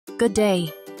Good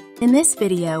day. In this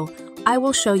video, I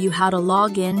will show you how to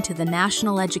log in to the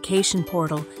National Education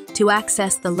Portal to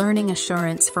access the Learning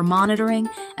Assurance for Monitoring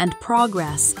and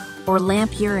Progress, or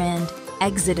LAMP Year-End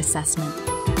Exit Assessment.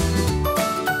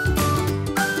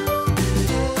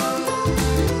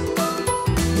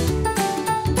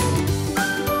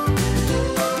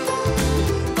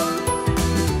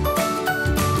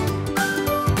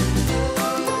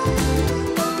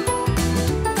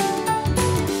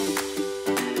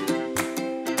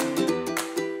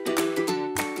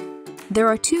 There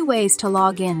are two ways to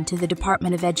log in to the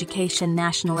Department of Education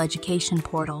National Education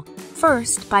Portal.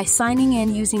 First, by signing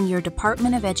in using your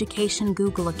Department of Education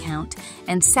Google account,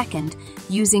 and second,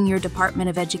 using your Department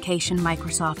of Education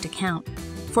Microsoft account.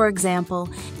 For example,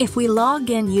 if we log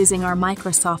in using our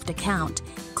Microsoft account,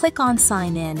 click on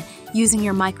Sign In using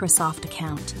your Microsoft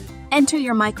account. Enter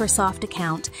your Microsoft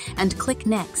account and click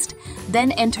Next,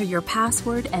 then enter your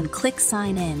password and click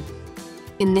Sign In.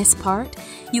 In this part,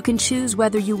 you can choose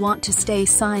whether you want to stay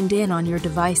signed in on your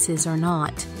devices or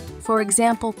not. For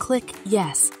example, click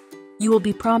Yes. You will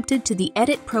be prompted to the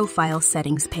Edit Profile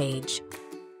Settings page.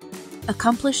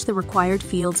 Accomplish the required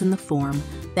fields in the form,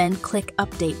 then click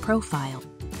Update Profile.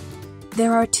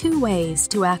 There are two ways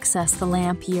to access the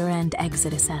LAMP Year-End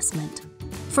Exit Assessment.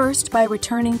 First, by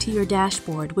returning to your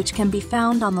dashboard, which can be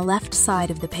found on the left side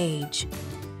of the page.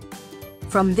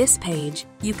 From this page,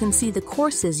 you can see the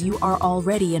courses you are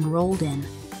already enrolled in.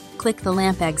 Click the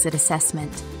LAMP Exit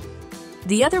Assessment.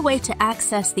 The other way to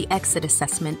access the Exit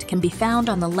Assessment can be found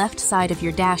on the left side of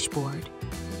your dashboard.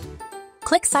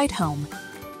 Click Site Home.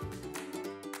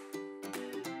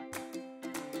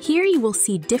 Here you will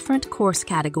see different course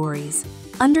categories.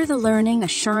 Under the Learning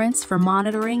Assurance for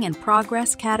Monitoring and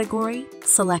Progress category,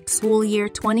 select School Year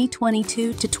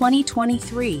 2022 to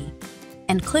 2023.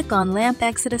 And click on LAMP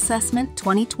Exit Assessment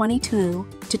 2022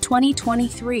 to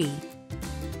 2023.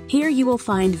 Here you will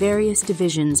find various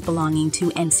divisions belonging to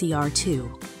NCR 2.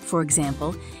 For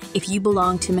example, if you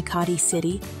belong to Makati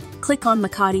City, click on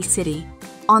Makati City.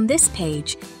 On this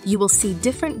page, you will see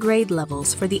different grade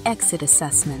levels for the exit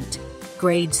assessment.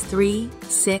 Grades 3,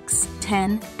 6,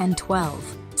 10, and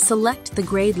 12. Select the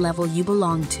grade level you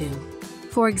belong to.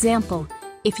 For example,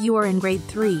 if you are in grade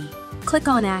 3, click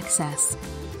on Access.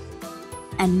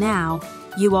 And now,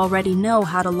 you already know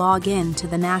how to log in to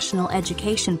the National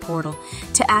Education Portal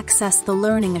to access the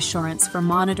Learning Assurance for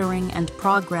Monitoring and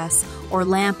Progress, or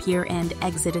LAMP Year-End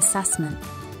Exit Assessment.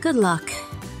 Good luck,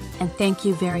 and thank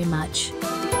you very much.